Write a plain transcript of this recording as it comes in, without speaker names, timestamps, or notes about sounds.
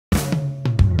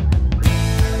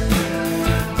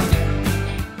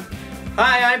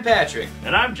Hi, I'm Patrick.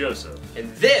 And I'm Joseph.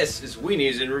 And this is Wii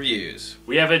News and Reviews.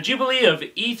 We have a jubilee of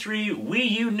E3 Wii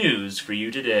U news for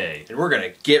you today. And we're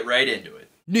gonna get right into it.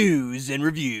 News and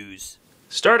Reviews.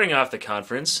 Starting off the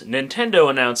conference, Nintendo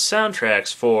announced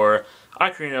soundtracks for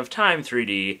Ocarina of Time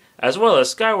 3D, as well as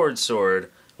Skyward Sword,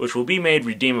 which will be made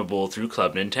redeemable through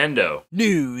Club Nintendo.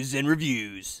 News and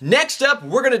Reviews. Next up,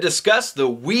 we're gonna discuss the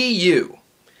Wii U.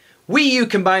 Wii U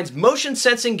combines motion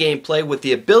sensing gameplay with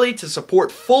the ability to support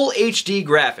full HD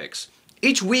graphics.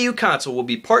 Each Wii U console will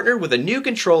be partnered with a new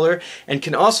controller and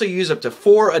can also use up to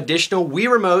 4 additional Wii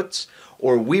Remotes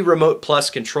or Wii Remote Plus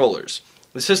controllers.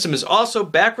 The system is also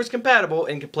backwards compatible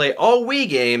and can play all Wii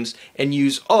games and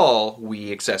use all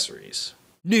Wii accessories.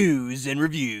 News and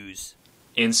Reviews.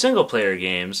 In single-player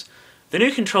games, the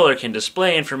new controller can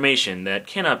display information that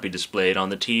cannot be displayed on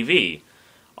the TV.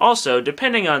 Also,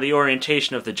 depending on the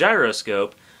orientation of the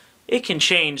gyroscope, it can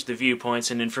change the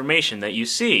viewpoints and information that you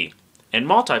see. In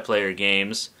multiplayer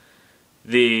games,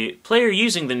 the player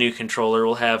using the new controller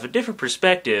will have a different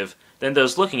perspective than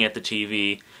those looking at the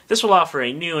TV. This will offer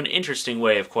a new and interesting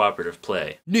way of cooperative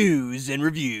play. News and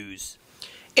Reviews.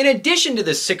 In addition to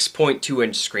the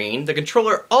 6.2-inch screen, the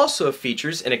controller also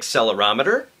features an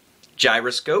accelerometer,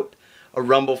 gyroscope, a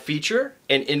rumble feature,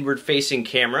 an inward-facing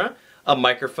camera, a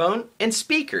microphone, and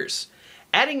speakers.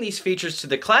 Adding these features to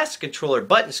the classic controller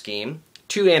button scheme,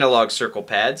 2 analog circle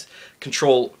pads,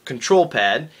 control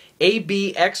pad, A,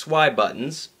 B, X, Y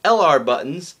buttons, LR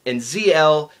buttons, and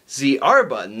ZL, ZR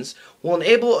buttons will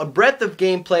enable a breadth of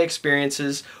gameplay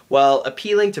experiences while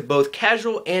appealing to both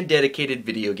casual and dedicated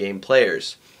video game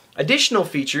players. Additional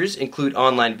features include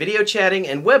online video chatting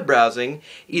and web browsing,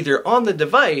 either on the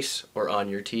device or on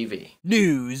your TV.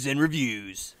 News and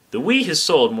Reviews. The Wii has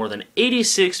sold more than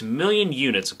 86 million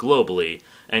units globally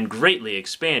and greatly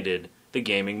expanded the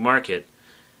gaming market.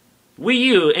 Wii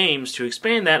U aims to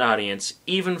expand that audience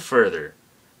even further.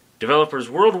 Developers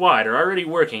worldwide are already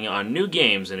working on new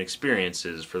games and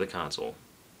experiences for the console.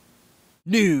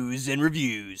 News and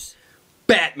Reviews.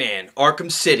 Batman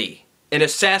Arkham City, an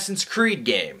Assassin's Creed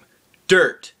game,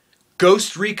 Dirt,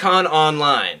 Ghost Recon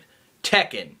Online,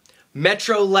 Tekken,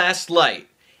 Metro Last Light,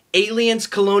 Aliens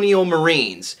Colonial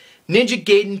Marines, Ninja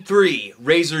Gaiden 3,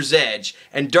 Razor's Edge,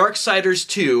 and Darksiders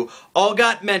 2 all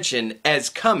got mentioned as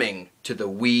coming to the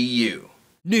Wii U.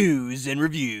 News and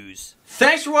Reviews.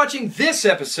 Thanks for watching this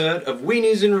episode of Wii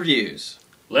News and Reviews.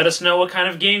 Let us know what kind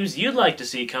of games you'd like to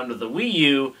see come to the Wii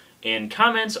U in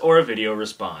comments or a video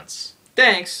response.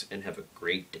 Thanks, and have a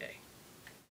great day.